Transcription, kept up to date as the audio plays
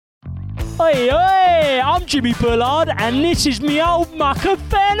Oi, oi, I'm Jimmy Bullard, and this is me old mucker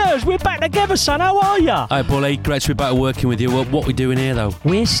Fenners. We're back together, son. How are ya? Hi, Bully. Great to be back working with you. What we doing here, though?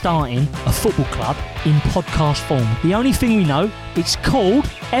 We're starting a football club in podcast form. The only thing we know, it's called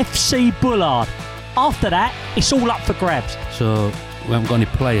FC Bullard. After that, it's all up for grabs. So, we haven't got any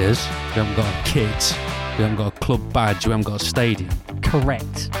players, we haven't got kids, we haven't got a club badge, we haven't got a stadium.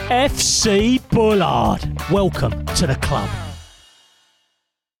 Correct. FC Bullard. Welcome to the club.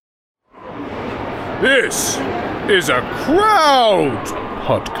 This is a crowd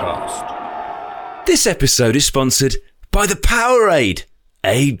podcast. This episode is sponsored by the Powerade,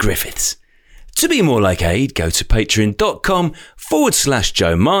 Aid Griffiths. To be more like Aid, go to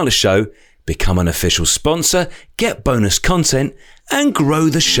patreon.com/Joe Marler Show, become an official sponsor, get bonus content, and grow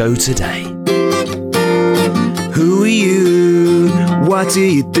the show today. Who are you? What do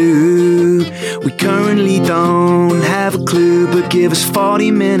you do? We currently don't have a clue, but give us 40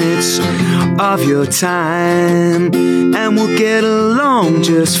 minutes of your time and we'll get along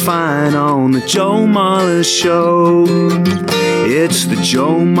just fine on the Joe Marler Show. It's the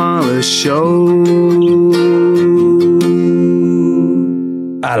Joe Marler Show.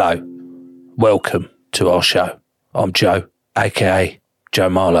 Hello, welcome to our show. I'm Joe, aka Joe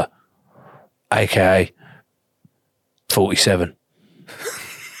Marler, aka 47.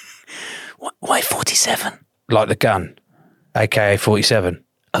 Why 47? Like the gun, aka 47.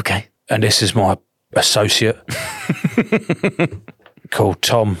 Okay. And this is my associate called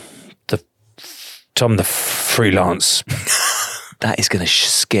Tom the freelance. That is going to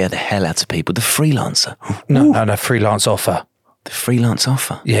scare the hell out of people. The freelancer. No, freelance offer. The freelance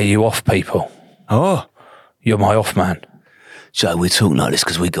offer? Yeah, you off people. Oh. You're my off man. So we're talking like this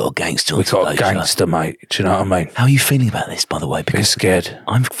because we got a gangster. We got a gangster, mate. Do you know what I mean? How are you feeling about this, by the way? Because scared.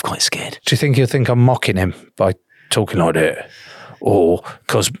 I'm quite scared. Do you think he'll think I'm mocking him by talking like that? Or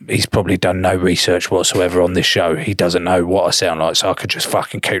because he's probably done no research whatsoever on this show, he doesn't know what I sound like, so I could just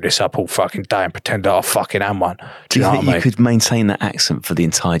fucking keep this up all fucking day and pretend that I fucking am one. Do you think you could maintain that accent for the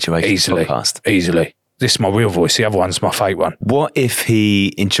entire duration of the podcast? Easily. This is my real voice. The other one's my fake one. What if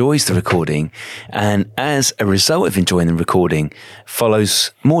he enjoys the recording and as a result of enjoying the recording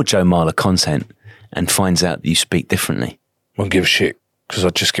follows more Joe Marler content and finds out that you speak differently? Won't give a shit because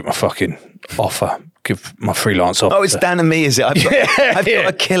I'd just get my fucking offer. Give my freelance offer. Oh, it's down to me, is it? I've got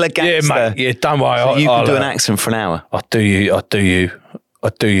a killer gangster. Yeah, mate. Yeah, don't worry. So you can do an accent for an hour. I'll do you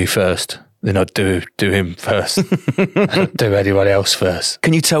first. Then I'd do him first. I'd do anybody else first.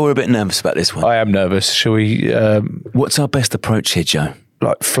 Can you tell we're a bit nervous about this one? I am nervous. Shall we... What's our best approach here, Joe?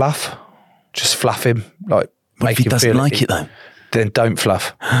 Like fluff? Just fluff him. Like what if he doesn't like it, though? Then don't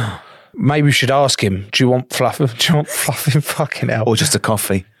fluff. Maybe we should ask him, do you want fluffing fucking hell? Or just a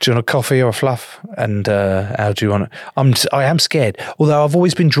coffee? Do you want a coffee or a fluff? And how do you want it? I am scared. Although I've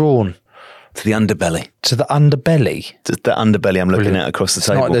always been drawn... To the underbelly. To the underbelly? To the underbelly I'm looking at across the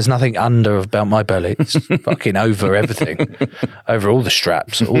table. There's nothing under about my belly. It's fucking over everything. Over all the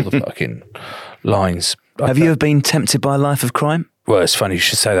straps, all the fucking lines. Have you ever been tempted by a life of crime? Well, it's funny you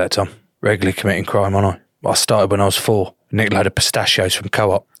should say that, Tom. Regularly committing crime, aren't I? I started when I was 4. Nicked a load of pistachios from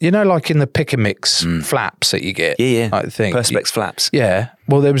Co-op. You know, like in the pick and mix flaps that you get? Yeah. I think. Perspex flaps. Yeah.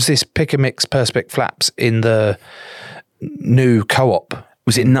 Well, there was this pick and mix Perspex flaps in the new Co-op.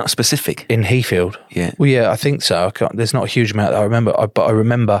 Was it nut specific? In Heathfield? Yeah. Well, yeah, I think so. There's not a huge amount that I remember, but I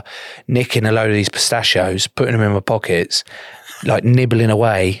remember nicking a load of these pistachios, putting them in my pockets, like nibbling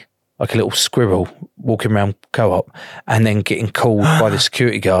away like a little squirrel walking around Co-op, and then getting called by the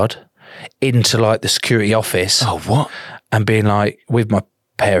security guard into like the security office. Oh, what? And being like with my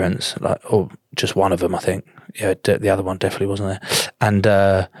parents, like, or just one of them, I think. Yeah, the other one definitely wasn't there. And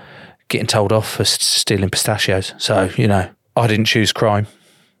getting told off for stealing pistachios. So, you know, I didn't choose crime.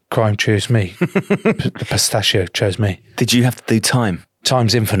 Crime chose me. The pistachio chose me. Did you have to do time?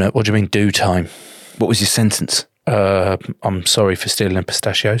 Time's infinite. What do you mean do time? What was your sentence? I'm sorry for stealing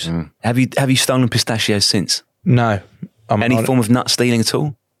pistachios. Have you stolen pistachios since? No. Any form of nut stealing at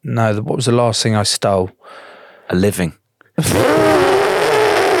all? No. What was the last thing I stole? A living.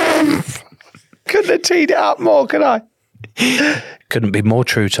 Couldn't have teed it up more, could I? Couldn't be more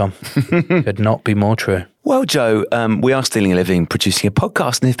true, Tom. Could not be more true. Well, Joe, we are stealing a living producing a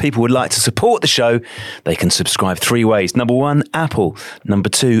podcast, and if people would like to support the show, they can subscribe 3 ways. Number 1, Apple. Number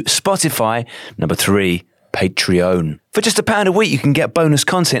 2, Spotify. Number 3, Patreon. For just £1 a week, you can get bonus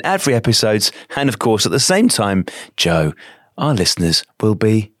content, ad-free episodes, and of course, at the same time, Joe, our listeners will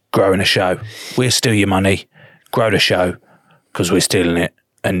be growing a show. We'll steal your money, grow the show, because we're stealing it,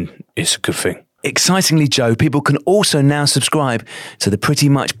 and it's a good thing. Excitingly, Joe, people can also now subscribe to the pretty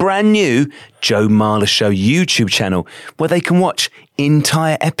much brand new Joe Marler Show YouTube channel, where they can watch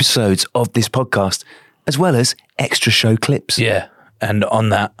entire episodes of this podcast, as well as extra show clips. Yeah, and on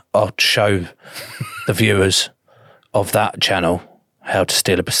that, I'll show the viewers of that channel how to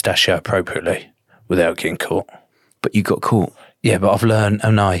steal a pistachio appropriately without getting caught. But you got caught. Yeah, but I've learned,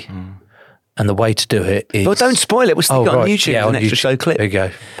 and the way to do it is... Well, don't spoil it. We'll still got on right. YouTube Yeah, as an on extra YouTube. show clip. There you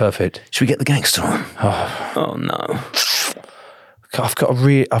go. Perfect. Should we get the gangster on? Oh no.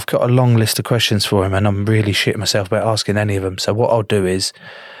 I've got a long list of questions for him, and I'm really shitting myself about asking any of them. So what I'll do is,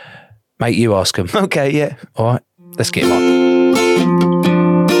 mate, you ask him. Okay, yeah. All right, let's get him on.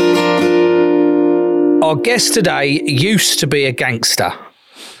 Our guest today used to be a gangster.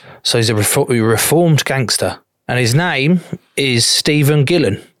 So he's a reformed gangster. And his name is Stephen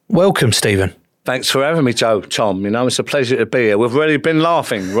Gillen. Welcome, Stephen. Thanks for having me, Joe. Tom, it's a pleasure to be here. We've already been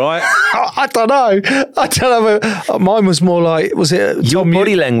laughing, right? I don't know. Mine was more like, was it... Your Tom,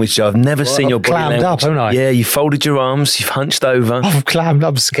 body language, Joe. I've never seen your body clammed language. up, haven't I? Yeah, you folded your arms, you've hunched over. I'm clammed.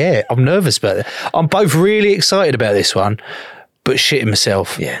 I'm scared. I'm nervous about it. I'm both really excited about this one, but shitting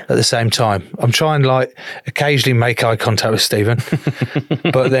myself at the same time. I'm trying occasionally make eye contact with Stephen,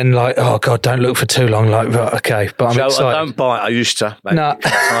 but then oh God, don't look for too long. Right, okay, but I'm Joe, excited. I don't bite. I used to. Maybe No.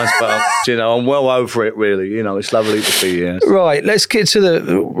 times, but I'm well over it. Really, it's lovely to be here. Right, let's get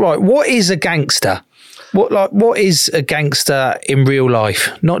to what is a gangster? What is a gangster in real life?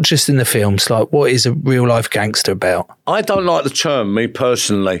 Not just in the films. What is a real life gangster about? I don't like the term, me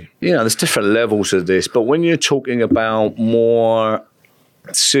personally. There's different levels of this, but when you're talking about more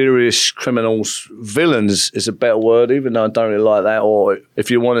serious criminals, villains is a better word, even though I don't really like that. Or if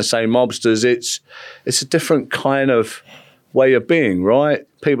you want to say mobsters, it's a different kind of way of being, right?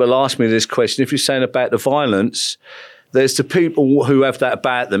 People ask me this question. If you're saying about the violence, there's the people who have that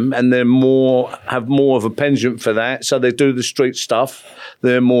about them, and have more of a penchant for that. So they do the street stuff.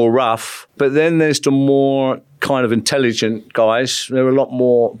 They're more rough. But then there's the more kind of intelligent guys. They're a lot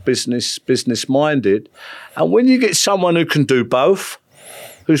more business minded. And when you get someone who can do both,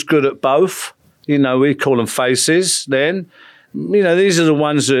 who's good at both, we call them faces. Then, these are the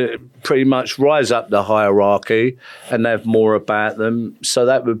ones that pretty much rise up the hierarchy, and they have more about them. So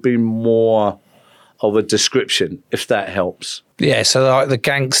that would be more of a description, if that helps. Yeah, so the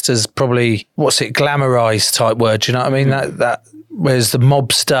gangsters probably, glamorized type word, do you know what I mean? That whereas the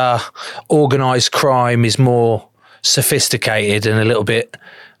mobster, organised crime is more sophisticated and a little bit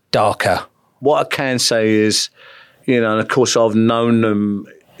darker. What I can say is, and of course I've known them,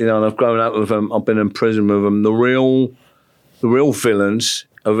 and I've grown up with them, I've been in prison with them, the real villains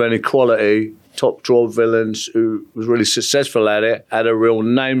of any quality, top drawer villains who was really successful at it, had a real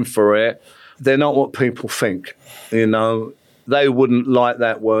name for it, they're not what people think, They wouldn't like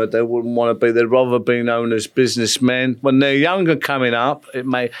that word. They wouldn't want to be. They'd rather be known as businessmen. When they're younger coming up, it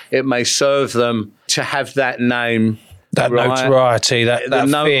may serve them to have that name. That notoriety, that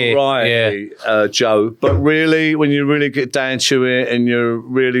notoriety, fear. Joe. But really, when you really get down to it and you're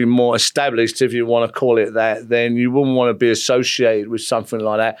really more established, if you want to call it that, then you wouldn't want to be associated with something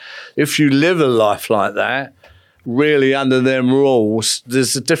like that. If you live a life like that, really under them rules,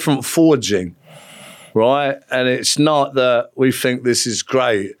 there's a different forging, right? And it's not that we think this is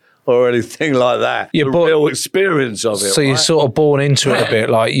great or anything like that. Yeah, the but real experience of it. So you're sort of born into it a bit,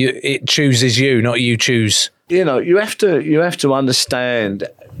 it chooses you, not you choose. You have to understand.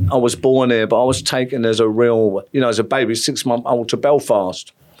 I was born here, but I was taken as a real, as a baby, 6-month-old to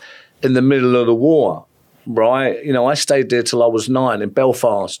Belfast in the middle of the war, right? I stayed there till I was 9 in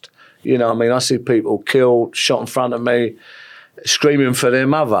Belfast. I see people killed, shot in front of me, screaming for their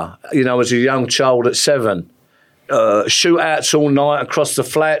mother. As a young child at 7. Shootouts all night across the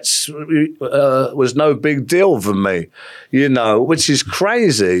flats was no big deal for me, which is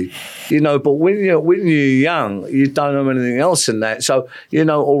crazy, but when you're young, you don't know anything else in that. So,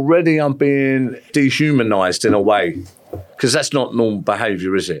 already I'm being dehumanized in a way, because that's not normal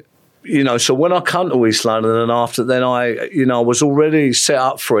behavior, is it? So when I come to East London and after, then I was already set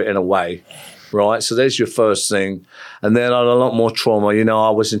up for it in a way, right? So there's your first thing. And then I had a lot more trauma. I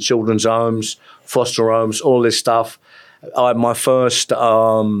was in children's homes, foster homes, all this stuff. I had my first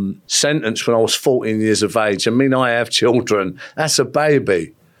sentence when I was 14 years of age. I have children. That's a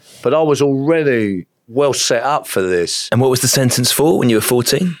baby. But I was already well set up for this. And what was the sentence for when you were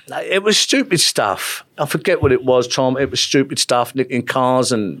 14? It was stupid stuff. I forget what it was, Tom. It was stupid stuff, nicking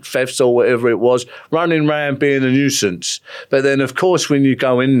cars and thefts or whatever it was, running around being a nuisance. But then, of course, when you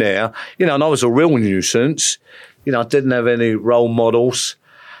go in there, and I was a real nuisance. I didn't have any role models.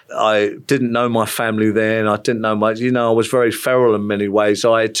 I didn't know my family then. I didn't know much. I was very feral in many ways.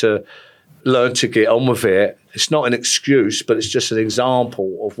 I had to learned to get on with it. It's not an excuse, but it's just an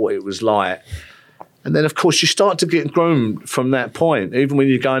example of what it was like. And then, of course, you start to get groomed from that point, even when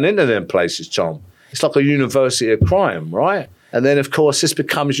you're going into them places, Tom. It's like a university of crime, right? And then, of course, this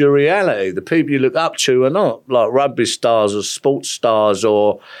becomes your reality. The people you look up to are not like rugby stars or sports stars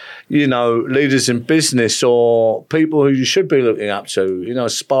or, you know, leaders in business or people who you should be looking up to, you know,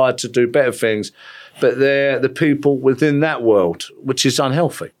 aspire to do better things. But they're the people within that world, which is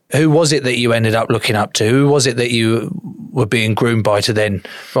unhealthy. Who was it that you ended up looking up to? Who was it that you were being groomed by to then,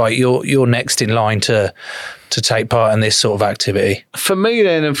 right, you're next in line to take part in this sort of activity? For me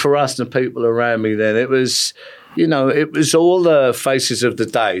then, and for us and the people around me then, it was, you know, it was all the faces of the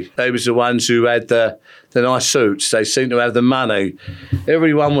day. They was the ones who had the nice suits. They seemed to have the money.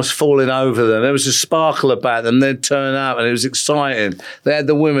 Everyone was falling over them. There was a sparkle about them. They'd turn up and it was exciting. They had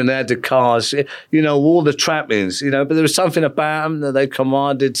the women, they had the cars, you know, all the trappings, you know, but there was something about them that they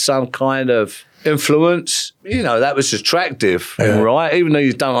commanded some kind of influence. You know, that was attractive, right? Even though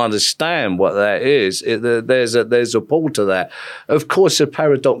you don't understand what that is, there's a pull to that. Of course, the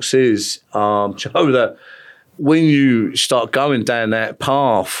paradox is, Joe, that when you start going down that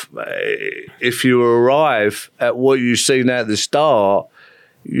path, if you arrive at what you've seen at the start,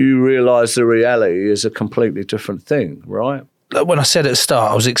 you realise the reality is a completely different thing, right? When I said at the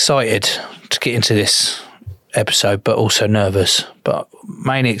start, I was excited to get into this episode, but also nervous, but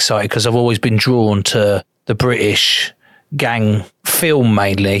mainly excited because I've always been drawn to the British gang film,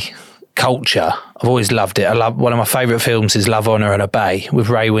 mainly culture. I've always loved it. One of my favourite films is Love, Honour and Obey with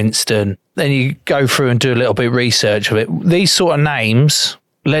Ray Winston. Then you go through and do a little bit of research of it. These sort of names,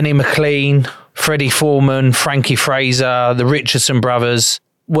 Lenny McLean, Freddie Foreman, Frankie Fraser, the Richardson brothers,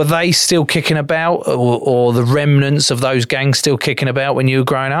 were they still kicking about or the remnants of those gangs still kicking about when you were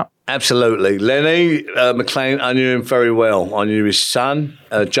growing up? Absolutely. Lenny McLean, I knew him very well. I knew his son,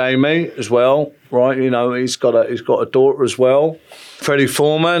 Jamie, as well, right? You know, he's got a daughter as well. Freddie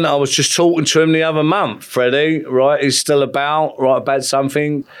Foreman, I was just talking to him the other month. Freddie, right, he's still about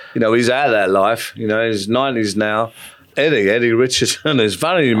something. You know, he's out of that life. You know, in his 90s now. Eddie Richardson. It's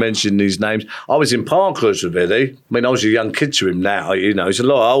funny you mentioned these names. I was in Parkhurst with Eddie. I mean, I was a young kid to him now. You know, he's a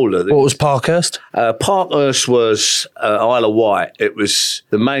lot older. What was Parkhurst? Parkhurst was Isle of Wight. It was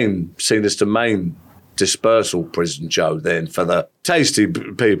seen as the main dispersal prison, Joe, then, for the tasty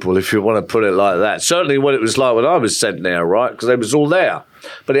people, if you want to put it like that. Certainly what it was like when I was sent there, right? Because they was all there.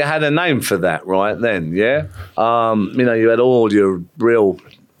 But it had a name for that, right, then, yeah? You know, you had all your real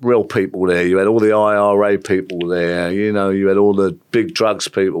people there. You had all the IRA people there. You know, you had all the big drugs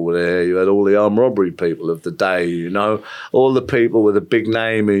people there. You had all the armed robbery people of the day, you know. All the people with a big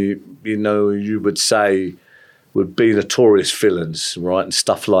name who, you know, you would say would be notorious villains, right, and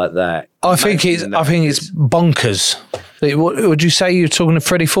stuff like that. I think it's bonkers. What would you say you were talking to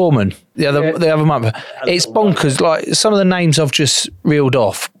Freddie Foreman the other month? It's bonkers. Like, some of the names I've just reeled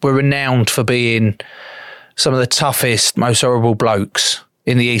off were renowned for being some of the toughest, most horrible blokes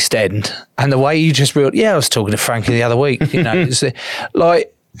in the East End. And the way you just reeled, I was talking to Frankie the other week, you know, it's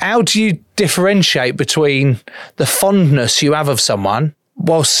like, how do you differentiate between the fondness you have of someone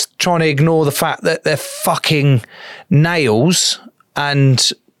whilst trying to ignore the fact that they're fucking nails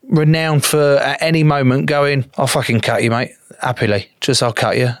and renowned for at any moment going, I'll fucking cut you, mate, happily, I'll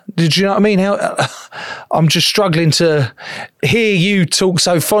cut you. Did you know what I mean? I'm just struggling to hear you talk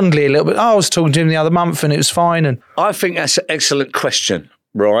so fondly a little bit. I was talking to him the other month and it was fine. And I think that's an excellent question,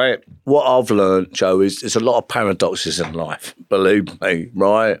 right? What I've learned, Joe, is there's a lot of paradoxes in life, believe me,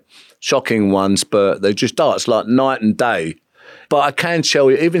 right? Shocking ones, but they just are. It's like night and day. But I can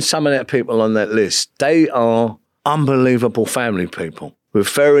tell you, even some of the people on that list, they are unbelievable family people with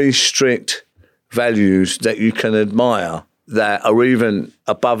very strict values that you can admire that are even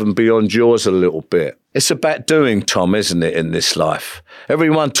above and beyond yours a little bit. It's about doing, Tom, isn't it, in this life?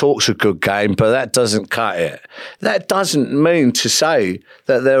 Everyone talks a good game, but that doesn't cut it. That doesn't mean to say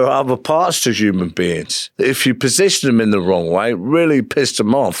that there are other parts to human beings. If you position them in the wrong way, really piss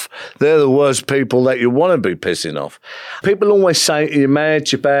them off, they're the worst people that you want to be pissing off. People always say, you're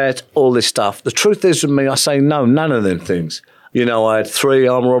mad, you're bad, all this stuff. The truth is with me, I say no, none of them things. You know, I had 3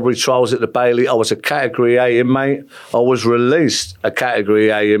 armed robbery trials at the Bailey. I was a Category A inmate. I was released a Category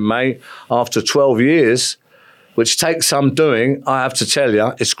A inmate after 12 years, which takes some doing, I have to tell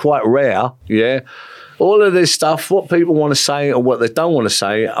you. It's quite rare, yeah. All of this stuff, what people want to say or what they don't want to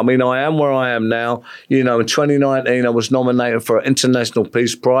say. I mean, I am where I am now. You know, in 2019, I was nominated for an International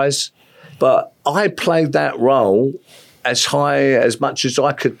Peace Prize. But I played that role as much as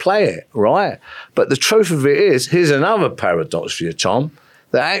I could play it, right? But the truth of it is, here's another paradox for you, Tom,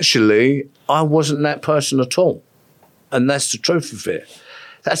 that actually I wasn't that person at all. And that's the truth of it.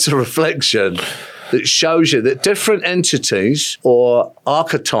 that's a reflection that shows you that different entities or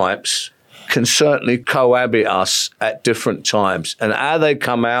archetypes can certainly cohabit us at different times. And how they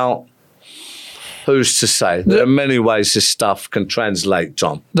come out, who's to say? There are many ways this stuff can translate,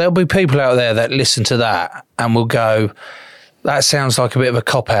 Tom. There'll be people out there that listen to that and will go, that sounds like a bit of a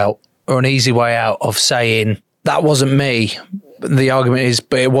cop-out or an easy way out of saying, that wasn't me. The argument is,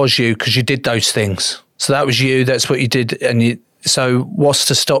 but it was you because you did those things. So that was you, that's what you did. And so what's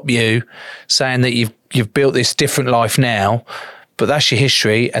to stop you saying that you've built this different life now, but that's your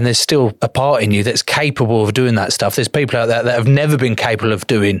history, and there's still a part in you that's capable of doing that stuff. There's people out there that have never been capable of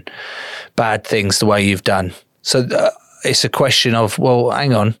doing bad things the way you've done. So it's a question of, well,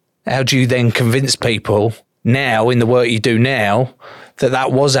 hang on, how do you then convince people now in the work you do now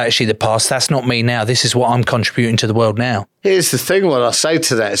that was actually the past? That's not me now. This is what I'm contributing to the world now. Here's the thing when I say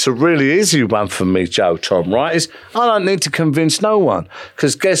to that, it's a really easy one for me, Joe, Tom, right? Is I don't need to convince no one,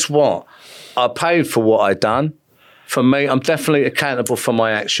 because guess what? I paid for what I done. For me, I'm definitely accountable for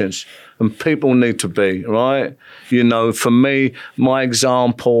my actions, and people need to be, right? You know, for me, my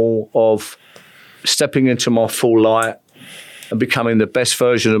example of stepping into my full light and becoming the best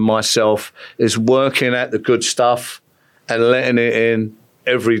version of myself is working at the good stuff and letting it in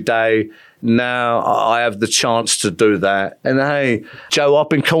every day. Now I have the chance to do that. And hey, Joe, I've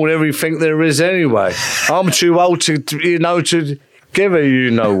been called everything there is anyway. I'm too old to give a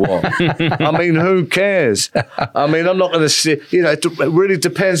you-know-what. I mean, who cares? I mean, I'm not going to sit, it really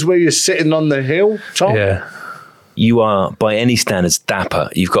depends where you're sitting on the hill, Tom. Yeah. You are, by any standards, dapper.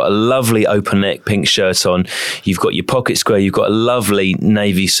 You've got a lovely open neck pink shirt on. You've got your pocket square. You've got a lovely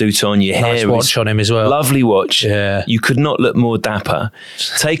navy suit on. Your nice hair watch on him as well. Lovely watch. Yeah. You could not look more dapper.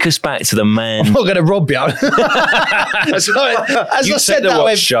 Take us back to the man. I'm not going to rob you. As I said that,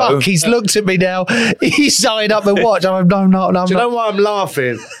 I fuck, he's looked at me now. He's signed up the watch. I'm no. Do you know why I'm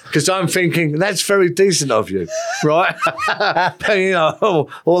laughing? Because I'm thinking, that's very decent of you, right?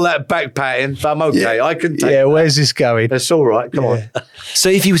 All that back patting, but I'm okay. I can take that. Where's this going? It's all right. Come on. So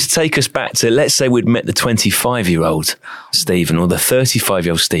if you were to take us back to, let's say we'd met the 25-year-old Stephen or the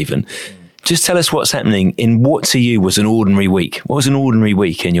 35-year-old Stephen, just tell us what's happening in what to you was an ordinary week. What was an ordinary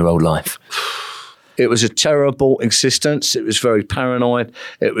week in your old life? It was a terrible existence. It was very paranoid.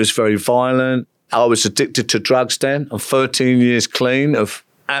 It was very violent. I was addicted to drugs then. I'm 13 years clean of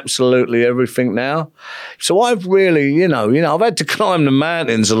absolutely everything now. So I've really, I've had to climb the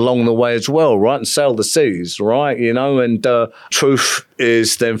mountains along the way as well, right? And sail the seas, right? And truth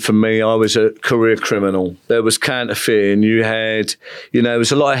is then for me, I was a career criminal. There was counterfeiting. You had, there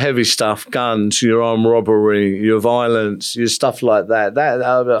was a lot of heavy stuff, guns, your armed robbery, your violence, your stuff like that.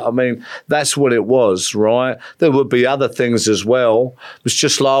 That's what it was, right? There would be other things as well. It was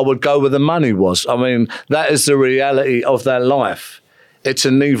just like I would go where the money was. I mean, that is the reality of that life. It's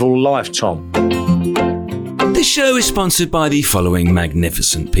an evil life, Tom. This show is sponsored by the following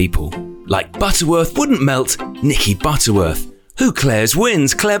magnificent people. Like Butterworth Wouldn't Melt, Nicky Butterworth. Who Clares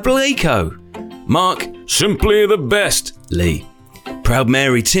Wins, Claire Blako. Mark, Simply the Best, Lee. Proud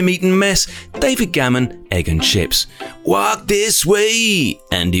Mary, Tim Eaton Mess, David Gammon, Egg and Chips. Walk This Way,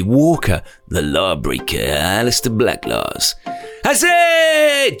 Andy Walker, The Lawbreaker, Alistair Blacklaws. That's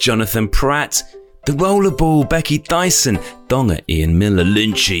it! Jonathan Pratt, The Rollerball, Becky Dyson, Donga, Ian Miller,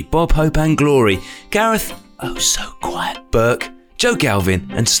 Lynchy, Bob Hope and Glory, Gareth, Oh So Quiet, Burke, Joe Galvin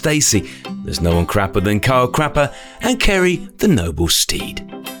and Stacey. There's no one crapper than Carl Crapper, and Kerry, the Noble Steed.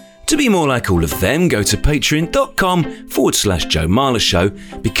 To be more like all of them, go to patreon.com/Joe Marler Show,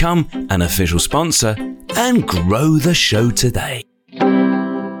 become an official sponsor, and grow the show today.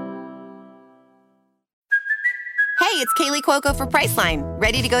 Hey, it's Kaylee Cuoco for Priceline.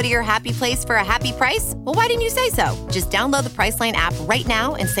 Ready to go to your happy place for a happy price? Well, why didn't you say so? Just download the Priceline app right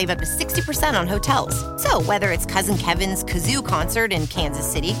now and save up to 60% on hotels. So whether it's Cousin Kevin's Kazoo Concert in Kansas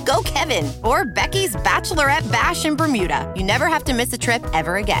City, go Kevin, or Becky's Bachelorette Bash in Bermuda, you never have to miss a trip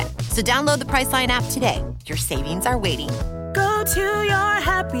ever again. So download the Priceline app today. Your savings are waiting. Go to your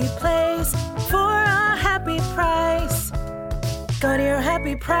happy place for a happy price. Go to your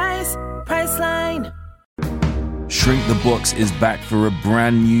happy price, Priceline. Shrink the Box is back for a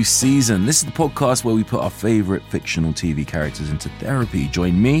brand new season. This is the podcast where we put our favourite fictional TV characters into therapy.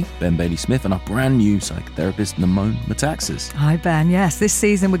 Join me, Ben Bailey-Smith, and our brand new psychotherapist, Namone Metaxas. Hi, Ben. Yes, this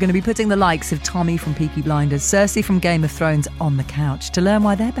season we're going to be putting the likes of Tommy from Peaky Blinders, Cersei from Game of Thrones on the couch to learn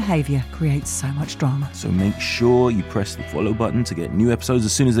why their behaviour creates so much drama. So make sure you press the follow button to get new episodes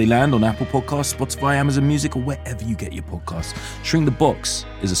as soon as they land on Apple Podcasts, Spotify, Amazon Music, or wherever you get your podcasts. Shrink the Box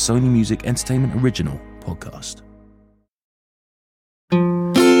is a Sony Music Entertainment original podcast.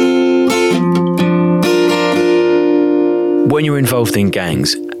 When you're involved in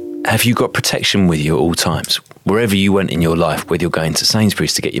gangs, have you got protection with you at all times? Wherever you went in your life, whether you're going to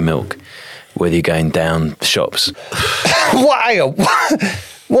Sainsbury's to get your milk, whether you're going down the shops. What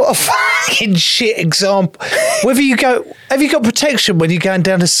a fucking shit example. Whether you go, have you got protection when you're going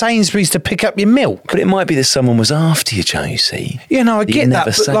down to Sainsbury's to pick up your milk? But it might be that someone was after you, Joe, you see. Yeah, no, I get that,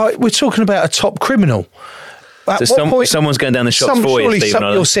 but safe. like, we're talking about a top criminal. At So what point, someone's going down the shops for you, surely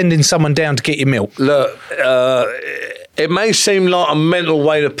Stephen. you're sending someone down to get your milk. Look, it may seem like a mental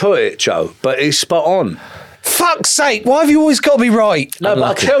way to put it, Joe, but it's spot on. Fuck's sake, why have you always got to be right? No, but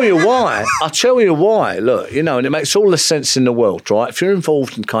I'll tell you why. Look, you know, and it makes all the sense in the world, right? If you're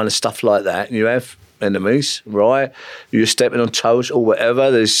involved in kind of stuff like that and you have enemies, right? You're stepping on toes or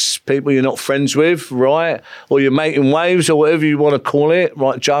whatever. There's people you're not friends with, right? Or you're making waves or whatever you want to call it,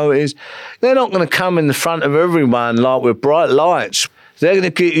 right, Joe? They're not going to come in the front of everyone like with bright lights. They're going to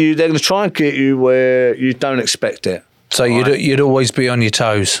get you. They're going to try and get you where you don't expect it. So you'd always be on your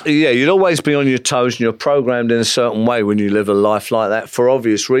toes. Yeah, you'd always be on your toes, and you're programmed in a certain way when you live a life like that for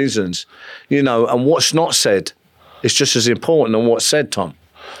obvious reasons, you know. And what's not said is just as important than what's said, Tom.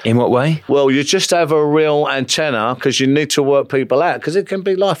 In what way? Well, you just have a real antenna because you need to work people out because it can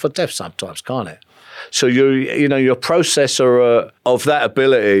be life or death sometimes, can't it? So your processor of that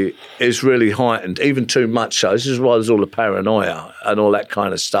ability is really heightened, even too much so. This is why there's all the paranoia and all that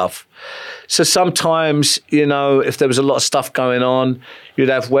kind of stuff. So sometimes, you know, if there was a lot of stuff going on, you'd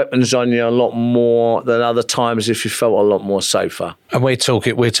have weapons on you a lot more than other times if you felt a lot more safer. And we're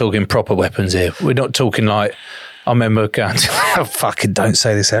talking proper weapons here. We're not talking like, I remember going to, oh, fucking don't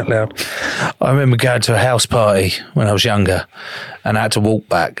say this out loud. I remember going to a house party when I was younger and I had to walk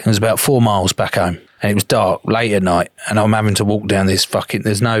back. It was about 4 miles back home. And it was dark, late at night, and I'm having to walk down this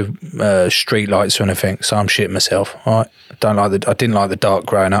there's no street lights or anything, so I'm shitting myself, all right? I didn't like the dark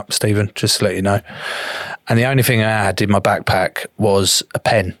growing up, Stephen, just to let you know. And the only thing I had in my backpack was a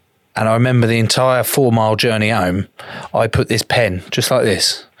pen. And I remember the entire 4 mile journey home, I put this pen, just like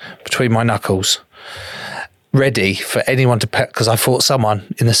this, between my knuckles, ready for anyone to because I thought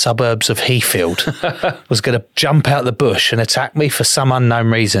someone in the suburbs of Heathfield was going to jump out the bush and attack me for some unknown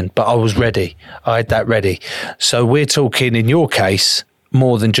reason, but I was ready. I had that ready. So we're talking, in your case,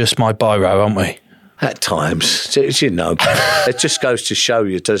 more than just my biro, aren't we? At times, you know, it just goes to show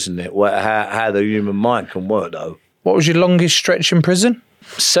you, doesn't it, how the human mind can work, though. What was your longest stretch in prison?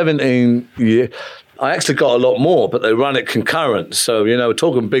 17 years. I actually got a lot more, but they run it concurrent. So, you know, we're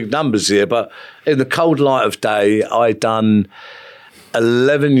talking big numbers here. But in the cold light of day, I done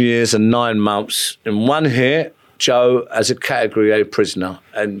 11 years and 9 months in one hit, Joe, as a Category A prisoner.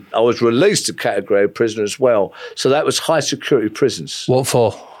 And I was released a Category A prisoner as well. So that was high security prisons. What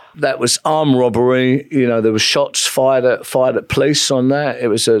for? That was armed robbery. You know, there were shots fired at police on that. It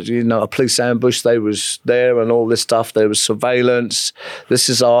was a police ambush. They was there and all this stuff. There was surveillance. This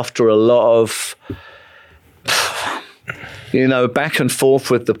is after a lot of, you know, back and forth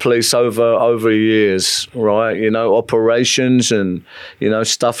with the police over years, right? You know, operations and, you know,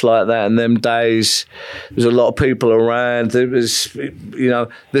 stuff like that. In them days, there's a lot of people around. It was, you know,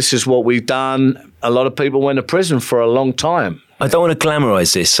 this is what we've done. A lot of people went to prison for a long time. I don't want to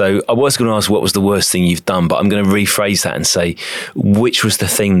glamorise this, so I was going to ask what was the worst thing you've done, but I'm going to rephrase that and say, which was the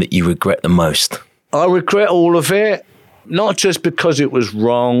thing that you regret the most? I regret all of it, not just because it was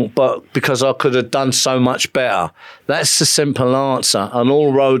wrong, but because I could have done so much better. That's the simple answer, and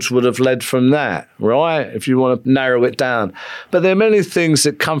all roads would have led from that, right? If you want to narrow it down. But there are many things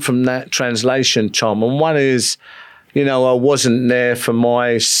that come from that translation, Tom, and one is, you know, I wasn't there for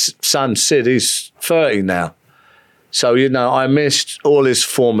my son, Sid. He's 30 now. So, you know, I missed all his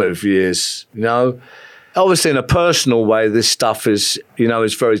formative years, you know. Obviously, in a personal way, this stuff is, you know,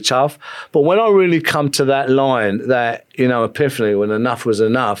 is very tough. But when I really come to that line, that, you know, epiphany, when enough was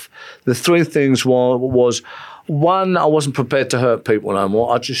enough, the three things was one, I wasn't prepared to hurt people no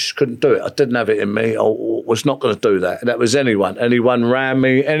more. I just couldn't do it. I didn't have it in me. I was not going to do that. And that was anyone around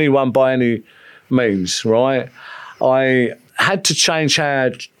me, anyone by any means, right? I had to change how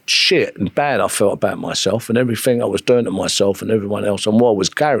shit and bad I felt about myself and everything I was doing to myself and everyone else and what I was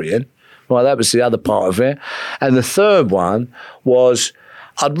carrying. Right, that was the other part of it. And the third one was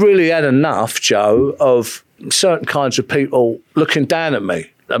I'd really had enough, Joe, of certain kinds of people looking down at me.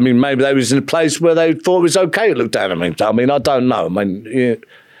 I mean, maybe they was in a place where they thought it was okay to look down at me. I mean, I don't know. I mean,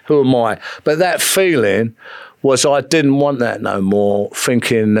 who am I? But that feeling was I didn't want that no more,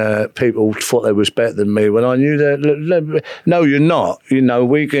 thinking people thought they was better than me when I knew that, no, you're not. You know,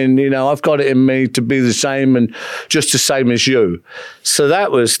 we can, you know, I've got it in me to be the same and just the same as you. So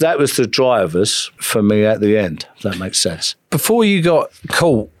that was the drivers for me at the end, if that makes sense. before you got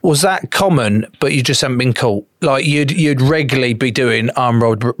caught, was that common, but you just haven't been caught? Like you'd regularly be doing armed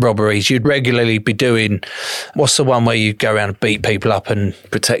robberies. You'd regularly be doing, what's the one where you go around and beat people up and...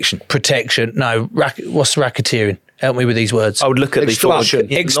 Protection. No, what's racketeering? Help me with these words. I would look at Extortion.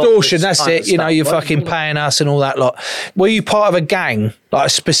 the... Extortion, that's it. You know, stuff, you're right? fucking paying us and all that lot. Were you part of a gang, like a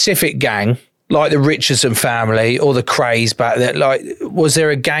specific gang, like the Richardson family or the Craze back there? Like, was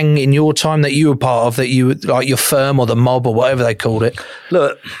there a gang in your time that you were part of, that you were, like your firm or the mob or whatever they called it?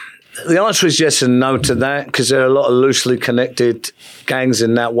 Look, the answer is yes and no to that, because there are a lot of loosely connected gangs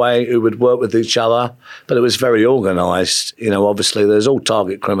in that way who would work with each other, but it was very organised. You know, obviously there's all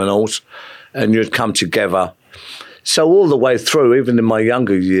target criminals and you'd come together. So all the way through, even in my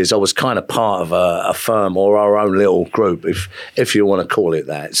younger years, I was kind of part of a firm or our own little group, if you want to call it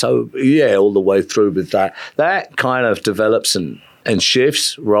that. So, yeah, all the way through with that. That kind of develops and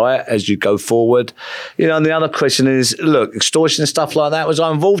shifts, right, as you go forward. You know, and the other question is, look, extortion and stuff like that, was I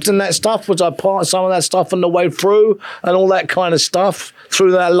involved in that stuff? Was I part of some of that stuff on the way through and all that kind of stuff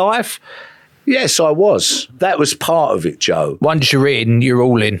through that life? Yes, I was. That was part of it, Joe. Once you're in, you're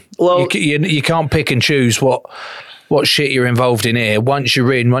all in. Well, you can't pick and choose what shit you're involved in here. Once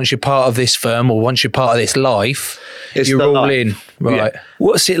you're in, once you're part of this firm or once you're part of this life, you're all in. Right. Yeah.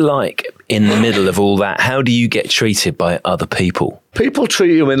 What's it like in the middle of all that? How do you get treated by other people? People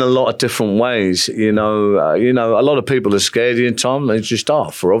treat you in a lot of different ways. You know, a lot of people are scared of you in time. They just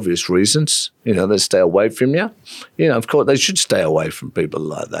are, for obvious reasons. You know, they stay away from you. You know, of course, they should stay away from people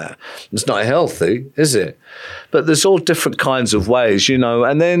like that. It's not healthy, is it? But there's all different kinds of ways, you know.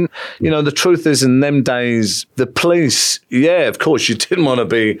 And then, you know, the truth is, in them days, the police, yeah, of course, you didn't want to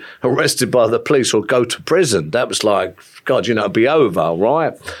be arrested by the police or go to prison. That was like, God, you know, it'd be over,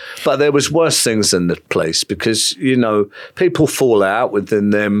 right? But there was worse things than the police, because, you know, people fall out within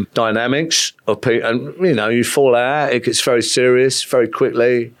them dynamics of people, and, you know, you fall out, it gets very serious very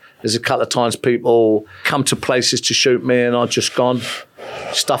quickly. There's a couple of times people come to places to shoot me and I've just gone,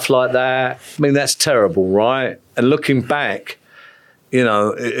 stuff like that. I mean, that's terrible, right? And looking back, you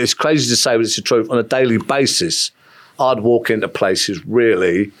know, it's crazy to say, but it's the truth. On a daily basis, I'd walk into places,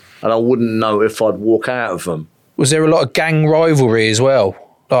 really, and I wouldn't know if I'd walk out of them. Was there a lot of gang rivalry as well?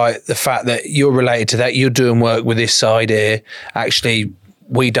 Like the fact that you're related to that, you're doing work with this side here. Actually,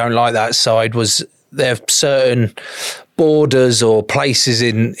 we don't like that side. Was there certain borders or places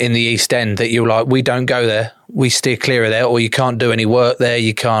in the East End that you're like, we don't go there, we steer clear of there, or you can't do any work there,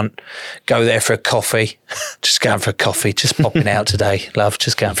 you can't go there for a coffee? Just going for a coffee, just popping out today, love,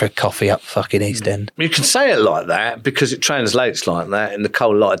 just going for a coffee up fucking East End. You can say it like that because it translates like that in the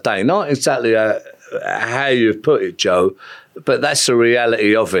cold light of day. Not exactly how you've put it, Joe, but that's the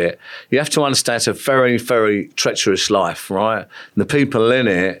reality of it. You have to understand it's a very, very treacherous life, right? And the people in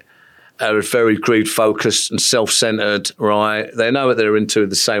it are very greed-focused and self-centred, right? They know what they're into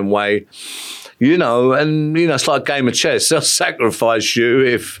the same way, you know, and, you know, it's like a game of chess. They'll sacrifice you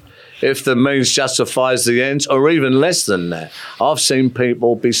if the means justifies the ends, or even less than that. I've seen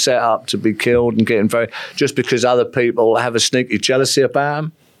people be set up to be killed and getting just because other people have a sneaky jealousy about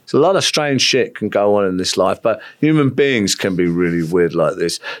them. A lot of strange shit can go on in this life, but human beings can be really weird like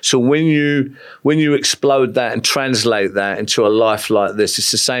this. So when you explode that and translate that into a life like this,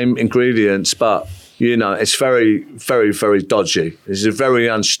 it's the same ingredients, but, you know, it's very, very, very dodgy. It's very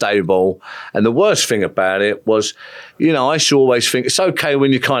unstable. And the worst thing about it was, you know, I used to always think it's okay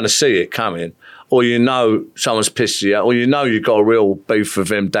when you kind of see it coming, or you know someone's pissed you out, or you know you've got a real beef with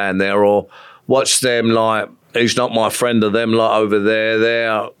them down there, or watch them like, he's not my friend of them lot over there.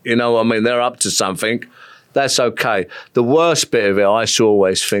 They're, you know what I mean, they're up to something. That's okay. The worst bit of it, I used to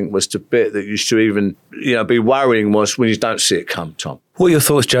always think, was the bit that used to even, you know, be worrying, was when you don't see it come, Tom. What are your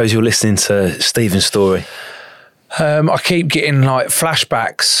thoughts, Joe, as you're listening to Stephen's story? I keep getting like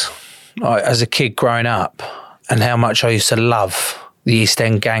flashbacks, like as a kid growing up, and how much I used to love the East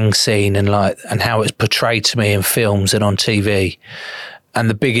End gang scene, and how it's portrayed to me in films and on TV. And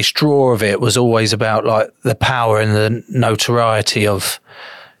the biggest draw of it was always about like the power and the notoriety of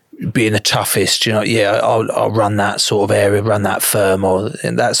being the toughest, you know, yeah, I'll run that sort of area, run that firm, or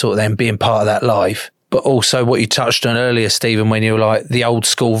that sort of thing, being part of that life. But also what you touched on earlier, Stephen, when you were like the old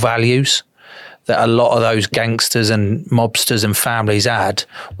school values that a lot of those gangsters and mobsters and families had,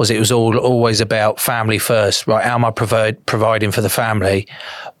 was it was always about family first, right? How am I providing for the family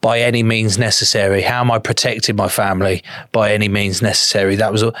by any means necessary? How am I protecting my family by any means necessary?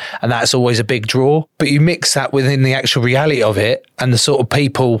 And that's always a big draw. But you mix that within the actual reality of it and the sort of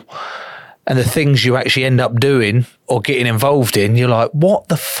people and the things you actually end up doing or getting involved in, you're like, what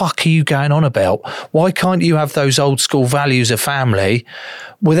the fuck are you going on about? Why can't you have those old school values of family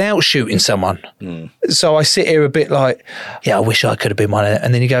without shooting someone? So I sit here a bit like, yeah, I wish I could have been one of them.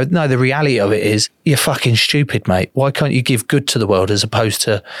 And then you go, no, the reality of it is you're fucking stupid, mate. Why can't you give good to the world as opposed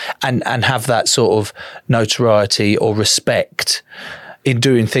to, and have that sort of notoriety or respect in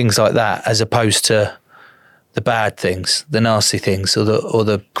doing things like that, as opposed to the bad things, the nasty things, or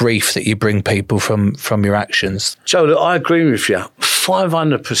the grief that you bring people from your actions. Joe, look, I agree with you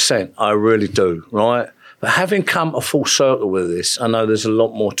 500%. I really do, right? But having come a full circle with this, I know there's a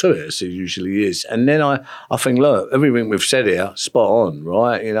lot more to it, as there usually is. And then I think, look, everything we've said here, spot on,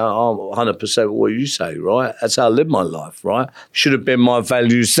 right? You know, I'm 100% what you say, right? That's how I live my life, right? Should have been my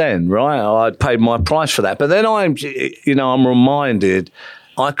values then, right? I paid my price for that. But then I'm reminded,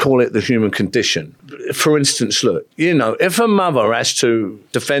 I call it the human condition. For instance, look, you know, if a mother has to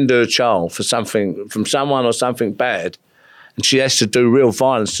defend her child for something, from someone or something bad, and she has to do real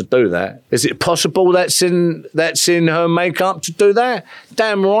violence to do that, is it possible that's in her makeup to do that?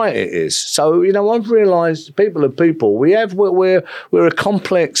 Damn right it is. So, you know, I've realised people are people. We're a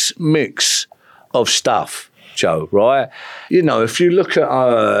complex mix of stuff, Joe, right? You know, if you look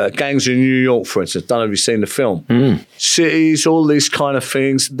at gangs in New York, for instance, don't know if you've seen the film, cities, all these kind of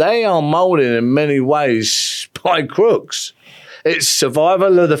things, they are moulded in many ways by crooks. It's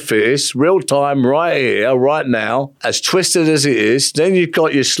survival of the fittest, real time, right here, right now, as twisted as it is. Then you've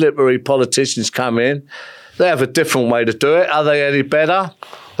got your slippery politicians come in. They have a different way to do it. Are they any better?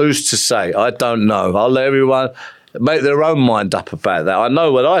 Who's to say? I don't know. I'll let everyone make their own mind up about that. I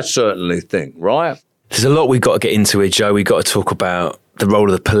know what I certainly think, right? There's a lot we've got to get into here, Joe. We've got to talk about the role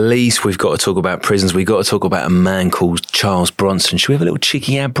of the police. We've got to talk about prisons. We've got to talk about a man called Charles Bronson. Should we have a little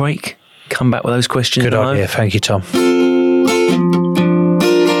cheeky ad break? Come back with those questions. Good idea. Thank you, Tom.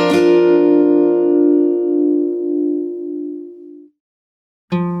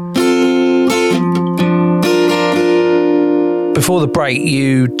 Before the break,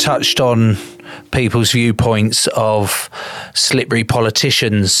 you touched on people's viewpoints of slippery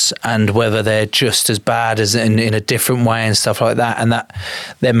politicians and whether they're just as bad as in a different way and stuff like that. And that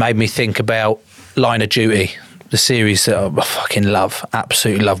then made me think about Line of Duty, the series that I fucking love,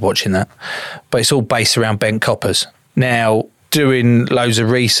 absolutely love watching that. But it's all based around bent coppers. Now, doing loads of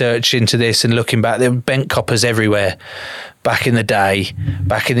research into this and looking back, there were bent coppers everywhere back in the day,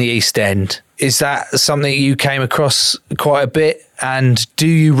 back in the East End. Is that something you came across quite a bit? And do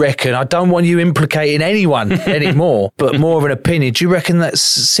you reckon, I don't want you implicating anyone anymore, but more of an opinion, do you reckon that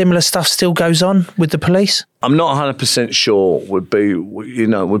similar stuff still goes on with the police? I'm not 100% sure would be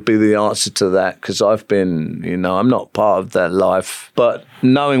the answer to that, because I've been, I'm not part of that life. But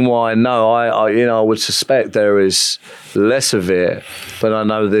knowing what I know, I would suspect there is less of it, but I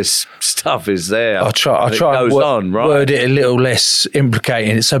know this stuff is there. I'll try and word it a little less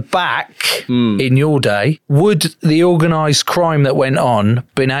implicating. So back in your day, would the organised crime that went on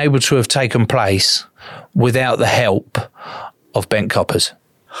been able to have taken place without the help of bent coppers?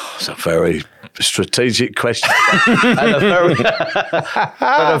 It's a very strategic question, and a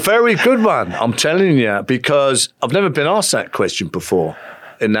very good one, I'm telling you, because I've never been asked that question before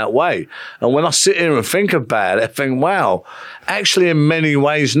in that way. And when I sit here and think about it, I think, wow, actually in many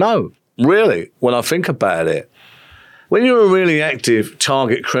ways, no, really, when I think about it. When you're a really active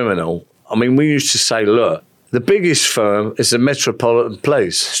target criminal, I mean, we used to say, look, the biggest firm is the Metropolitan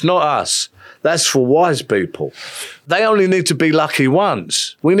Police. It's not us. That's for wise people. They only need to be lucky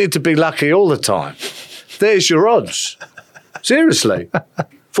once. We need to be lucky all the time. There's your odds. Seriously.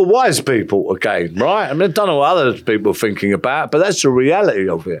 For wise people, again, right? I mean, I don't know what other people are thinking about, but that's the reality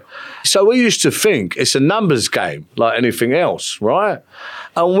of it. So we used to think it's a numbers game like anything else, right?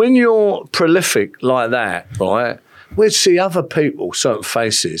 And when you're prolific like that, right, we'd see other people, certain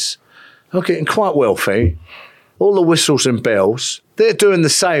faces, who are getting quite wealthy, all the whistles and bells, they're doing the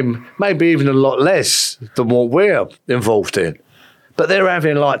same, maybe even a lot less than what we're involved in. But they're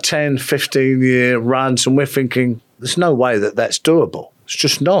having like 10, 15-year runs, and we're thinking, there's no way that that's doable. It's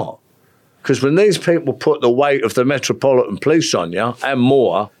just not. Because when these people put the weight of the Metropolitan Police on you, and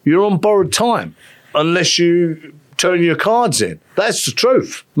more, you're on borrowed time, unless you turn your cards in. That's the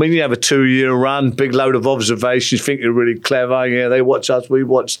truth. I mean, you have a 2-year run, big load of observations, think you're really clever, yeah, they watch us, we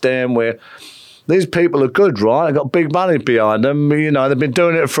watch them, these people are good, right? They've got big money behind them. They've been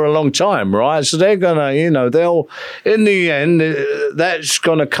doing it for a long time, right? So they're going to, they'll, in the end, that's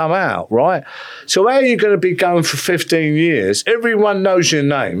going to come out, right? So how are you going to be going for 15 years? Everyone knows your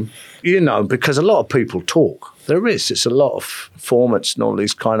name, because a lot of people talk. There is. It's a lot of informants and all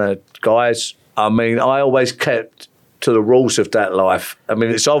these kind of guys. I mean, I always kept to the rules of that life. I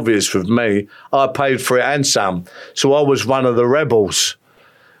mean, it's obvious with me. I paid for it and some. So I was one of the rebels.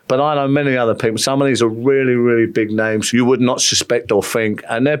 But I know many other people. Some of these are really, really big names you would not suspect or think,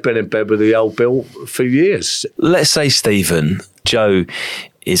 and they've been in bed with the old Bill for years. Let's say, Stephen, Joe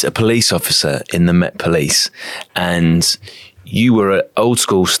is a police officer in the Met Police, and you were an old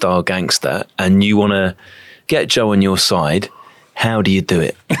school style gangster, and you want to get Joe on your side. How do you do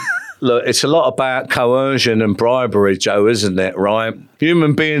it? Look, it's a lot about coercion and bribery, Joe, isn't it, right?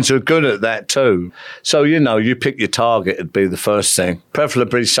 Human beings are good at that too. So, you pick your target, it'd be the first thing.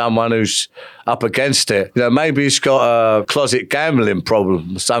 Preferably someone who's up against it. Maybe he's got a closet gambling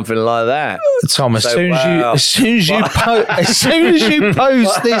problem or something like that. Tom, as soon as you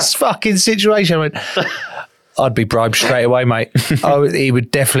post this fucking situation, I went, I'd be bribed straight away, mate. He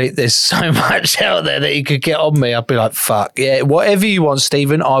would definitely, there's so much out there that he could get on me. I'd be like, fuck, yeah, whatever you want,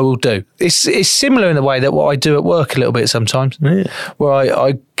 Stephen, I will do. It's similar in the way that what I do at work a little bit sometimes, where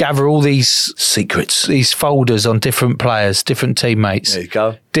I gather all these secrets, these folders on different players, different teammates. There you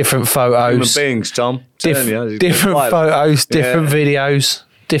go. Different photos. Human beings, Tom. Different photos, different videos,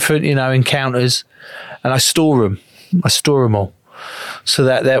 different, encounters. And I store them all. So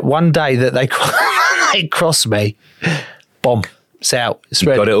that one day that they cross me, bomb, it's out, it's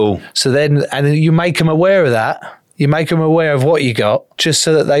ready. Got it all. So then you make them aware of that. You make them aware of what you got, just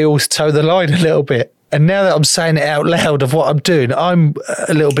so that they all toe the line a little bit. And now that I'm saying it out loud of what I'm doing, I'm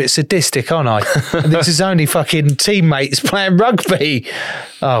a little bit sadistic, aren't I? And this is only fucking teammates playing rugby.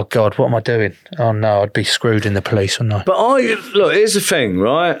 Oh, God, what am I doing? Oh, no, I'd be screwed in the police, wouldn't I? But look, here's the thing,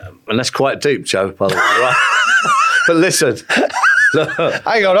 right? And that's quite deep, Joe, by the way, right? But listen...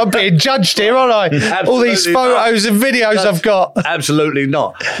 Hang on, I'm being judged here, aren't I? Absolutely all these photos and videos I've got. Absolutely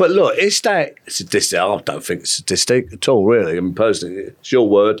not. But look, is that sadistic? I don't think it's sadistic at all, really. I mean, personally, it's your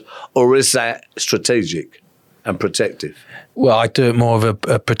word. Or is that strategic and protective? Well, I do it more of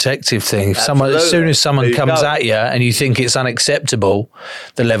a protective thing. As soon as someone comes at you and you think it's unacceptable,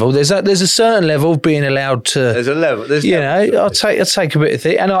 the level there's a certain level of being allowed to. There's a level. I'll take a bit of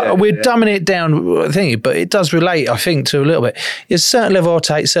thing, and we're dumbing it down, but it does relate, I think, to a little bit. There's a certain level I'll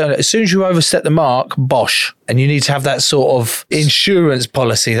take. As soon as you overstep the mark, bosh, and you need to have that sort of insurance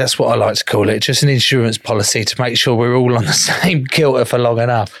policy. That's what I like to call it, just an insurance policy to make sure we're all on the same kilter for long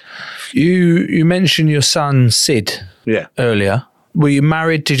enough. You mentioned your son Sid. Yeah. Earlier. Were you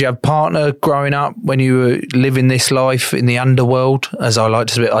married? Did you have a partner growing up when you were living this life in the underworld? As I like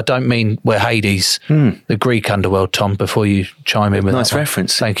to say, I don't mean where Hades, the Greek underworld, Tom, before you chime in with nice that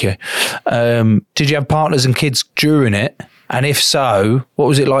reference. Thank you. Did you have partners and kids during it? And if so, what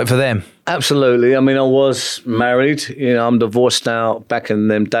was it like for them? Absolutely. I mean, I was married. I'm divorced now. Back in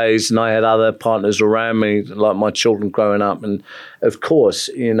them days, and I had other partners around me, like my children growing up. And of course,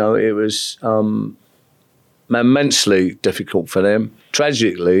 it was... immensely difficult for them,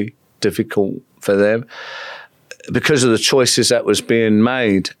 tragically difficult for them because of the choices that was being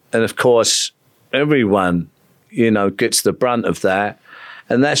made. And of course, everyone, gets the brunt of that.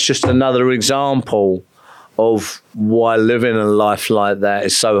 And that's just another example of why living a life like that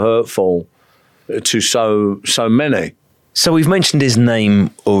is so hurtful to so many. So we've mentioned his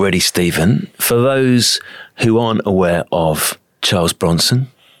name already, Stephen. For those who aren't aware of Charles Bronson,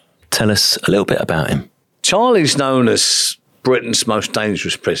 tell us a little bit about him. Charlie's known as Britain's most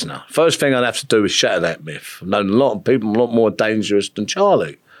dangerous prisoner. First thing I'd have to do is shatter that myth. I've known a lot of people a lot more dangerous than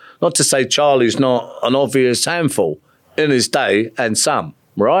Charlie. Not to say Charlie's not an obvious handful in his day, and some,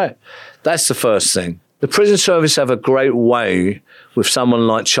 right? That's the first thing. The prison service have a great way with someone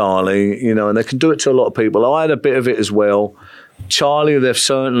like Charlie, and they can do it to a lot of people. I had a bit of it as well. Charlie, they've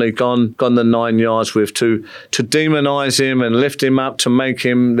certainly gone the 9 yards with to demonise him and lift him up to make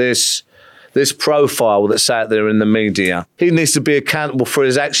him this profile that's out there in the media. He needs to be accountable for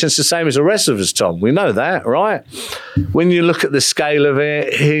his actions the same as the rest of us, Tom. We know that, right? When you look at the scale of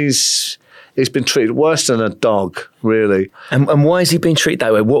it, he's been treated worse than a dog, really. And why has he been treated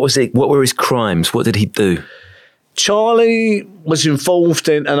that way? What were his crimes? What did he do? Charlie was involved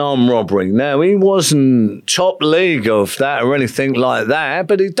in an armed robbery. Now, he wasn't top league of that or anything like that,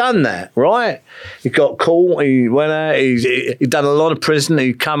 but he'd done that, right? He got caught, he went out, he'd done a lot of prison,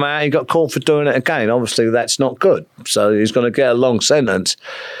 he'd come out, he got caught for doing it again. Obviously, that's not good, so he's going to get a long sentence.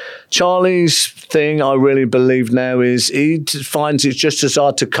 Charlie's thing, I really believe now, is he finds it just as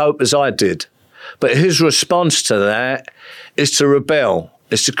hard to cope as I did. But his response to that is to rebel.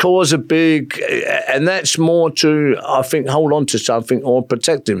 It's to cause a big, and that's more to, I think, hold on to something or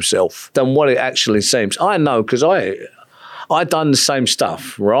protect himself than what it actually seems. I know, because I done the same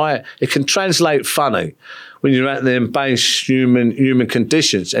stuff, right? It can translate funny when you're out there in base human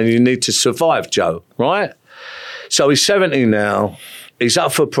conditions and you need to survive, Joe, right? So he's 70 now. He's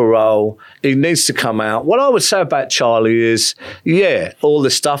up for parole. He needs to come out. What I would say about Charlie is, all the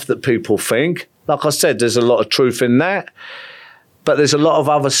stuff that people think. Like I said, there's a lot of truth in that. But there's a lot of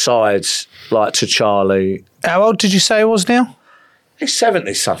other sides, like to Charlie. How old did you say he was now? He's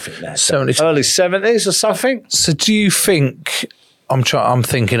 70-something now. 70. Early 70s or something. So do you think... I'm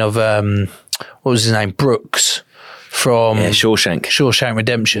thinking of, what was his name? Brooks. From Shawshank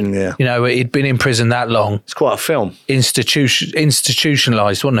Redemption. Yeah. You know, he'd been in prison that long. It's quite a film.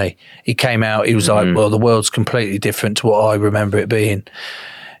 Institutionalized, wasn't he? He came out, he was like, well, the world's completely different to what I remember it being.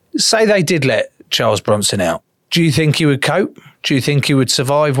 Say they did let Charles Bronson out. Do you think he would cope? Do you think he would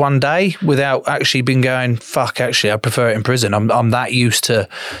survive one day without actually being going, fuck, actually, I prefer it in prison. I'm that used to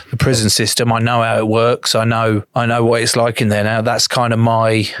the prison system. I know how it works. I know what it's like in there now. That's kind of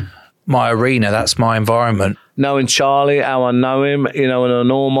my arena. That's my environment. Knowing Charlie, how I know him, you know, on a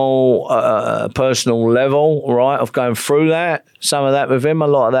normal personal level, right, of going through that, some of that with him, a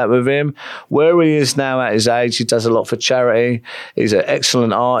lot of that with him. Where he is now at his age, he does a lot for charity. He's an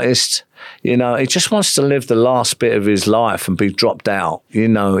excellent artist. You know, he just wants to live the last bit of his life and be dropped out. You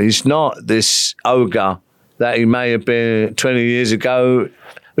know, he's not this ogre that he may have been 20 years ago,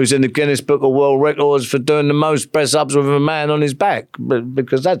 who's in the Guinness Book of World Records for doing the most press-ups with a man on his back,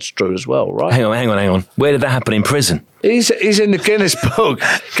 because that's true as well, right? Hang on. Where did that happen in prison? He's in the Guinness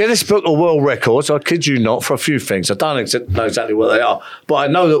Book of World Records, I kid you not, for a few things. I don't know exactly what they are, but I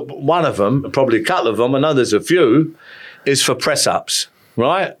know that one of them, probably a couple of them, I know there's a few, is for press-ups.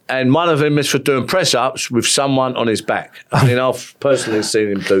 Right? And one of them is for doing press-ups with someone on his back. I mean, I've personally seen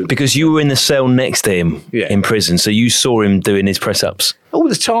him do that. Because you were in the cell next to him in prison, so you saw him doing his press-ups? All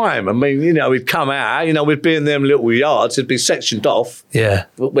the time. I mean, you know, he'd come out, you know, we'd be in them little yards, it'd be sectioned off. Yeah.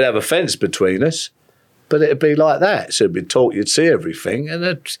 We'd have a fence between us, but it'd be like that. So it'd be taught, you'd see everything.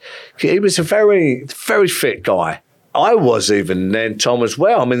 And he was a very, very fit guy. I was even then, Tom, as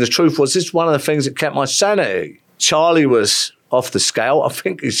well. I mean, the truth was, this is one of the things that kept my sanity. Charlie was off the scale. I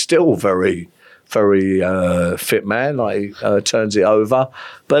think he's still very, very fit man. Like he turns it over,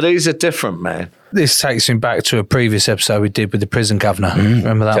 but he's a different man. This takes me back to a previous episode we did with the prison governor.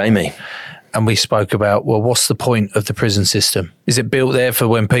 Remember that? Jamie. And we spoke about, well, what's the point of the prison system? Is it built there for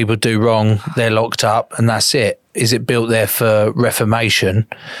when people do wrong, they're locked up and that's it? Is it built there for reformation?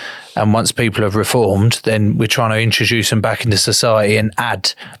 And once people have reformed, then we're trying to introduce them back into society and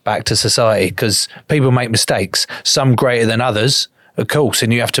add back to society, because people make mistakes, some greater than others, of course,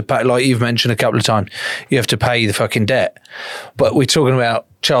 and you have to pay, like you've mentioned a couple of times, you have to pay the fucking debt. But we're talking about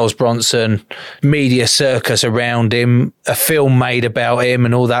Charles Bronson, media circus around him, a film made about him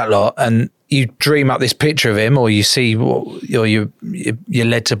and all that lot, and you dream up this picture of him, or you see, or you're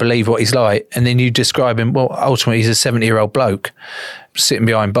led to believe what he's like, and then you describe him, well, ultimately he's a 70-year-old bloke sitting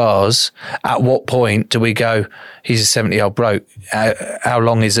behind bars. At what point do we go, he's a 70-year-old bloke? How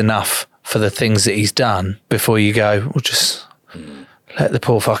long is enough for the things that he's done before you go, well, just let the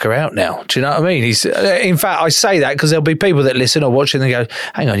poor fucker out now? Do you know what I mean? In fact, I say that because there'll be people that listen or watch and they go,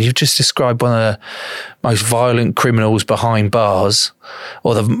 hang on, you've just described one of the most violent criminals behind bars,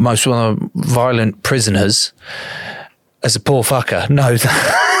 or one of the violent prisoners, as a poor fucker. No,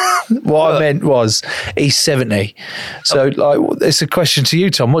 what I meant was he's 70. So, like, it's a question to you,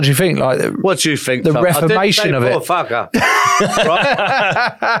 Tom. What do you think? Like, what do you think? The Tom? reformation of it. Poor fucker.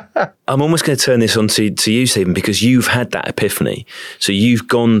 Right? I'm almost going to turn this on to you, Stephen, because you've had that epiphany. So you've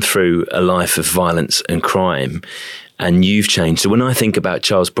gone through a life of violence and crime, and you've changed. So when I think about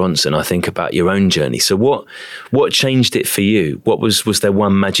Charles Bronson, I think about your own journey. So what changed it for you? Was there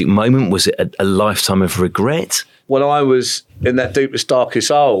one magic moment? Was it a lifetime of regret? When I was in that deepest, darkest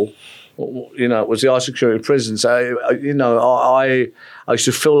hole, you know, it was the high security prison. So, you know, I used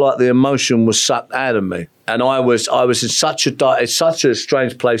to feel like the emotion was sucked out of me. And I was in such a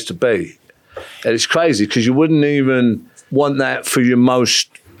strange place to be. And it's crazy because you wouldn't even want that for your most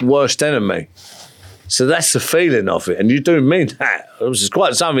worst enemy. So that's the feeling of it. And you do mean that. It was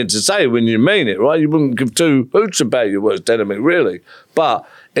quite something to say when you mean it, right? You wouldn't give two hoots about your worst enemy, really. But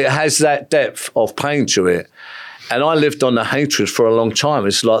it has that depth of pain to it. And I lived on the hatred for a long time.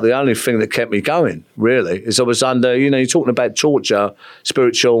 It's like the only thing that kept me going, really, is I was under, you know, you're talking about torture,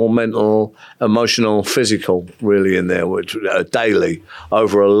 spiritual, mental, emotional, physical, really in there, which daily,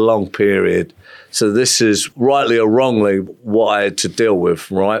 over a long period. So this is, rightly or wrongly, what I had to deal with,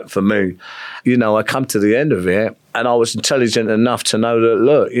 right, for me. You know, I come to the end of it, and I was intelligent enough to know that,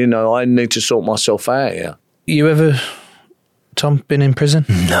 look, you know, I need to sort myself out here. You ever, Tom, been in prison?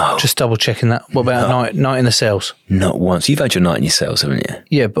 No. Just double checking that. What about night in the cells? Not once. You've had your night in your cells, haven't you?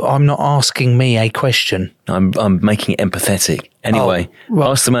 Yeah, but I'm not asking me a question. I'm making it empathetic. Anyway,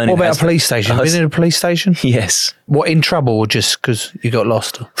 ask the man. What about a police station? Been in a police station? Yes. What, in trouble or just because you got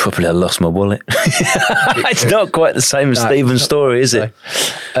lost? Probably I lost my wallet. It's not quite the same as Stephen's story, is it?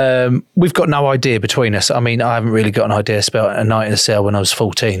 We've got no idea between us. I mean, I haven't really got an idea about a night in a cell when I was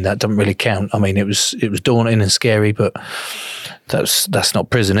 14. That doesn't really count. I mean, it was daunting and scary, but that's not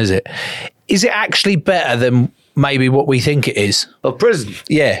prison, is it? Is it actually better than maybe what we think it is? A prison?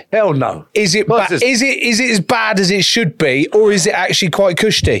 Yeah. Hell no. Is it is it as bad as it should be, or is it actually quite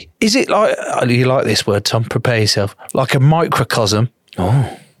cushy? Is it like, you like this word, Tom? Prepare yourself. Like a microcosm.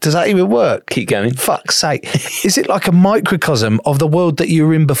 Oh. Does that even work? Keep going. Fuck's sake. Is it like a microcosm of the world that you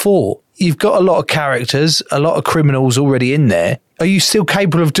were in before? You've got a lot of characters, a lot of criminals already in there. Are you still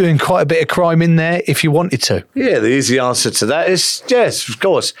capable of doing quite a bit of crime in there if you wanted to? Yeah, the easy answer to that is yes, of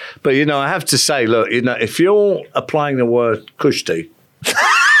course. But, I have to say, look, if you're applying the word kushti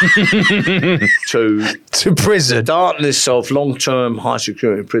to prison, the darkness of long-term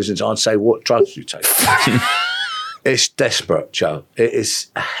high-security prisons, I'd say, what drugs do you take? It's desperate, Joe. It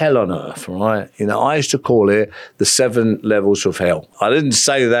is hell on earth, right? I used to call it the 7 levels of hell. I didn't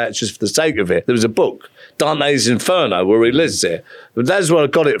say that just for the sake of it. There was a book, Dante's Inferno, where he lives there. But that's where I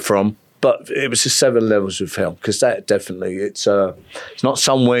got it from. But it was the 7 levels of hell, because that definitely, it's not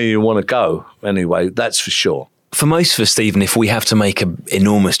somewhere you want to go anyway, that's for sure. For most of us, Stephen, if we have to make an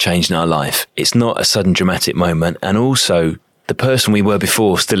enormous change in our life, it's not a sudden dramatic moment, and also the person we were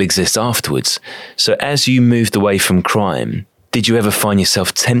before still exists afterwards. So as you moved away from crime, did you ever find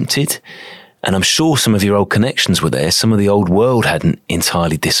yourself tempted? And I'm sure some of your old connections were there. Some of the old world hadn't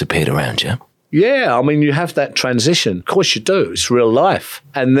entirely disappeared around you. Yeah, I mean, you have that transition. Of course you do. It's real life.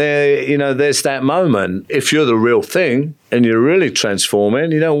 And there's that moment. If you're the real thing and you're really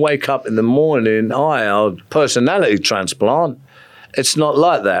transforming, you don't wake up in the morning, a personality transplant. It's not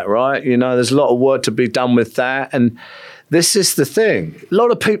like that, right? There's a lot of work to be done with that. And this is the thing. A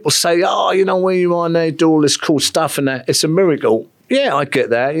lot of people say, where you are now, do all this cool stuff and that. It's a miracle. Yeah, I get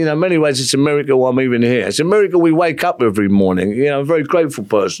that. In many ways, it's a miracle I'm even here. It's a miracle we wake up every morning. I'm a very grateful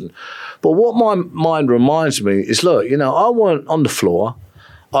person. But what my mind reminds me is, look, I weren't on the floor.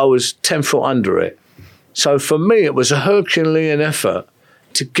 I was 10 foot under it. So for me, it was a Herculean effort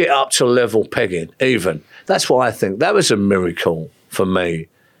to get up to level pegging, even. That's why I think that was a miracle for me.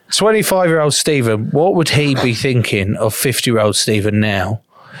 25-year-old Stephen, what would he be thinking of 50-year-old Stephen now?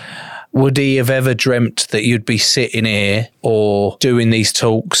 Would he have ever dreamt that you'd be sitting here or doing these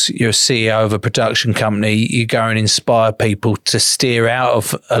talks? You're a CEO of a production company. You go and inspire people to steer out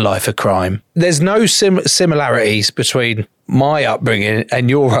of a life of crime. There's no similarities between my upbringing and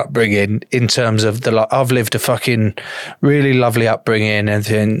your upbringing in terms of I've lived a fucking really lovely upbringing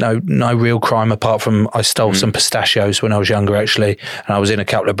and no real crime apart from I stole some pistachios when I was younger, actually, and I was in a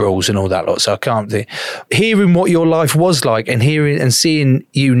couple of brawls and all that lot. So I can't think. Hearing what your life was like and hearing and seeing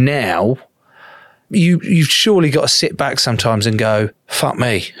you now, you've surely got to sit back sometimes and go, fuck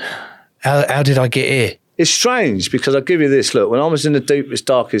me, how did I get here? It's strange because I'll give you this, look, when I was in the deepest,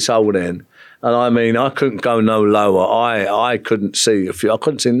 darkest hole then, and I mean, I couldn't go no lower. I couldn't see I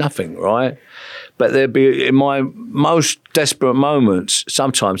couldn't see nothing, right? But there'd be, in my most desperate moments,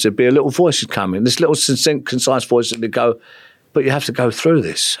 sometimes there'd be a little voice would come in, this little succinct, concise voice that would go, but you have to go through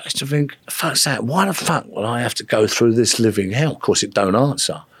this. I used to think, fuck's that? Why the fuck would I have to go through this living hell? Of course, it don't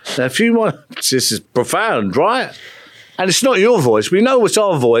answer. Now, if you want, this is profound, right? And it's not your voice. We know it's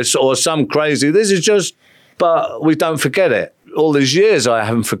our voice or some crazy. This is just, but we don't forget it. All these years, I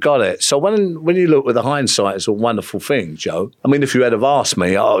haven't forgot it. So when you look with the hindsight, it's a wonderful thing, Joe. I mean, if you had have asked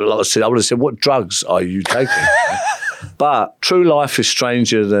me, I would have said, what drugs are you taking? But true life is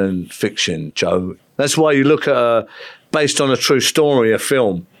stranger than fiction, Joe. That's why you look at based on a true story, a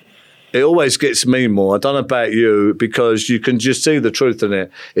film. It always gets me more. I don't know about you, because you can just see the truth in it.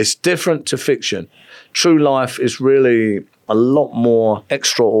 It's different to fiction. True life is really a lot more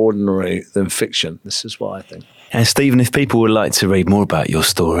extraordinary than fiction. This is what I think. And Stephen, if people would like to read more about your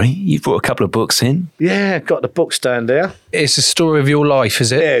story, you've brought a couple of books in. Yeah, got the book stand there. It's a story of your life,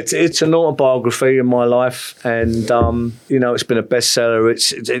 is it? Yeah, it's an autobiography of my life, and it's been a bestseller.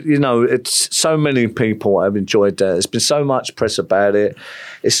 It's so many people have enjoyed that. There's been so much press about it.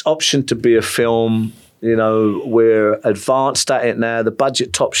 It's optioned to be a film. We're advanced at it now. The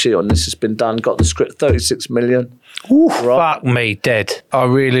budget top sheet on this has been done. Got the script, 36 million. Ooh, right. Fuck me dead. I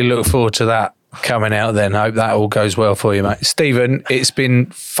really look forward to that coming out then. Hope that all goes well for you, mate. Stephen, it's been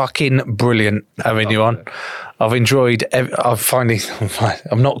fucking brilliant having you on. I've enjoyed. I'm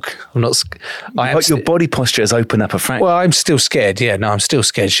not. Your body posture has opened up a fraction. Well, I'm still scared. Yeah, no, I'm still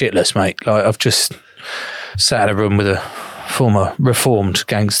scared shitless, mate. Like, I've just sat in a room with a former reformed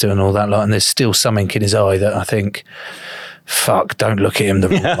gangster and all that lot, and there's still something in his eye that I think, Fuck, don't look at him the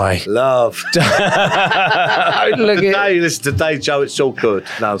wrong way. Love. Don't look at Hey, listen, today, Joe, it's all good.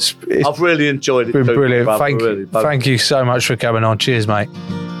 No, I've really enjoyed it. Been too, brilliant. brother, Thank you so much for coming on. Cheers, mate.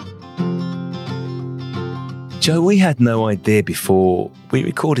 Joe, we had no idea before we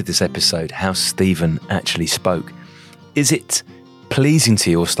recorded this episode how Stephen actually spoke. Is it pleasing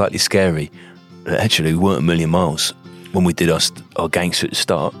to you or slightly scary? Actually, we weren't a million miles when we did our gangster at the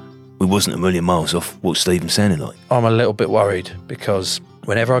start. We wasn't a million miles off what Stephen sounded like. I'm a little bit worried because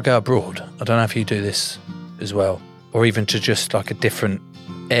whenever I go abroad, I don't know if you do this as well, or even to just like a different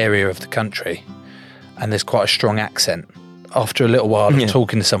area of the country, and there's quite a strong accent. After a little while of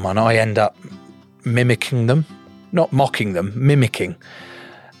talking to someone, I end up mimicking them, not mocking them, mimicking.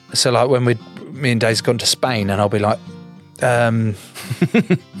 So like when me and Dave's gone to Spain, and I'll be like, yeah,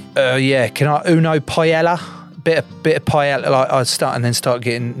 can I uno paella? Bit of paella. Like I'd start and then start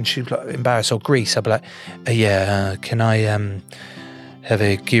getting, and she'd be like embarrassed, or Greece. I'd be like, can I have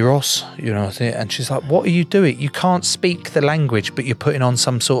a gyros? You know, and she's like, what are you doing? You can't speak the language, but you're putting on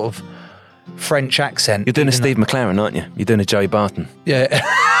some sort of French accent. You're doing a Steve McLaren, aren't you? You're doing a Joey Barton. Yeah.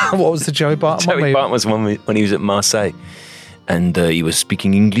 What was the Joey Barton? Joey Barton was one when he was at Marseille. And he was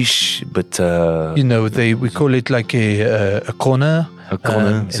speaking English, but... you know, we call it like a corner. A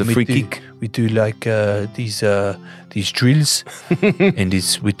corner, it's a free kick. We do like these drills, and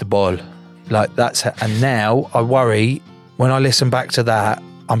it's with the ball. Like that's... And now I worry, when I listen back to that,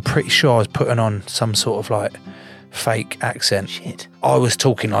 I'm pretty sure I was putting on some sort of like fake accent. Shit. I was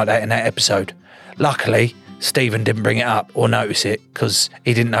talking like that in that episode. Luckily, Stephen didn't bring it up or notice it because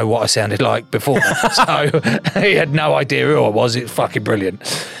he didn't know what I sounded like before. So he had no idea who I was. It's fucking brilliant.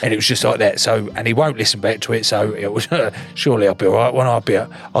 And it was just like that. So, and he won't listen back to it. So it was, surely I'll be all right.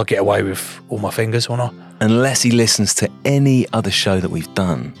 I'll get away with all my fingers, won't I? Unless he listens to any other show that we've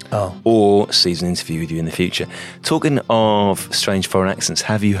done or sees an interview with you in the future. Talking of strange foreign accents,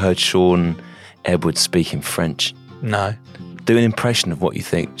 have you heard Sean Edwards speaking French? No. Do an impression of what you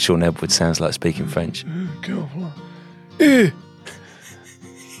think Sean Edwards sounds like speaking French.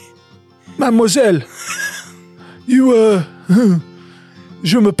 Mademoiselle, you,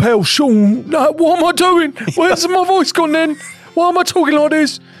 je m'appelle Sean. No, what am I doing? Where's my voice gone then? Why am I talking like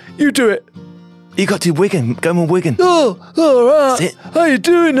this? You do it. You got to Wigan. Go on Wigan. Oh, all right. That's it. How you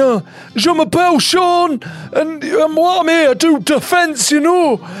doing? Je m'appelle Sean, and what I'm here, I do defence, you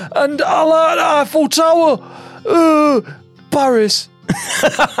know, and I like the Eiffel Tower. Paris.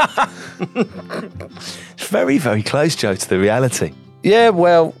 It's very, very close, Joe, to the reality. Yeah,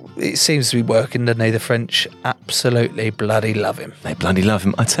 well, it seems to be working, doesn't he? The French absolutely bloody love him. They bloody love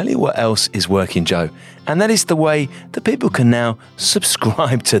him. I tell you what else is working, Joe, and that is the way that people can now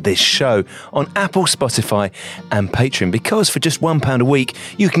subscribe to this show on Apple, Spotify and Patreon, because for just £1 a week,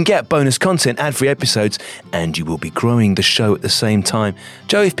 you can get bonus content, ad-free episodes, and you will be growing the show at the same time.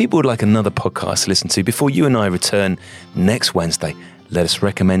 Joe, if people would like another podcast to listen to before you and I return next Wednesday, let us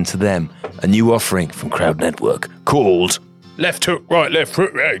recommend to them a new offering from Crowd Network called... Left hook, right, left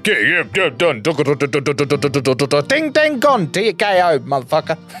hook, right, get done. Ding, ding, gone. DKO,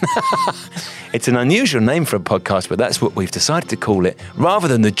 motherfucker. It's an unusual name for a podcast, but that's what we've decided to call it, rather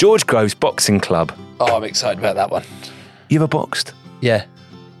than the George Groves Boxing Club. Oh, I'm excited about that one. You ever boxed? Yeah.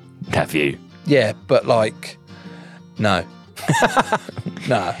 Have you? Yeah, but like, no.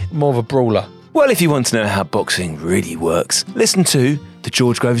 No, more of a brawler. Well, if you want to know how boxing really works, listen to the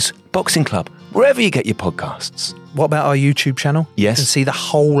George Groves Boxing Club, wherever you get your podcasts. What about our YouTube channel? Yes. You can see the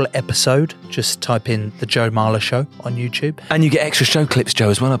whole episode. Just type in The Joe Marler Show on YouTube. And you get extra show clips, Joe,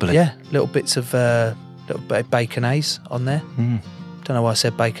 as well, I believe. Yeah, little bits of little bit of baconaise on there. Don't know why I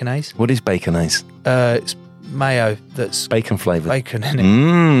said baconaise. What is baconaise? It's mayo that's... Bacon flavoured. Bacon in it.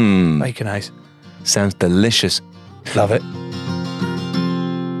 Baconaise. Sounds delicious. Love it.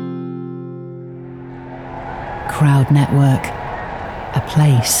 Crowd Network, a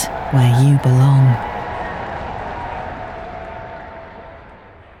place where you belong.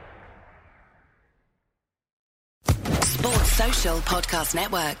 Sports Social Podcast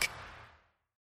Network.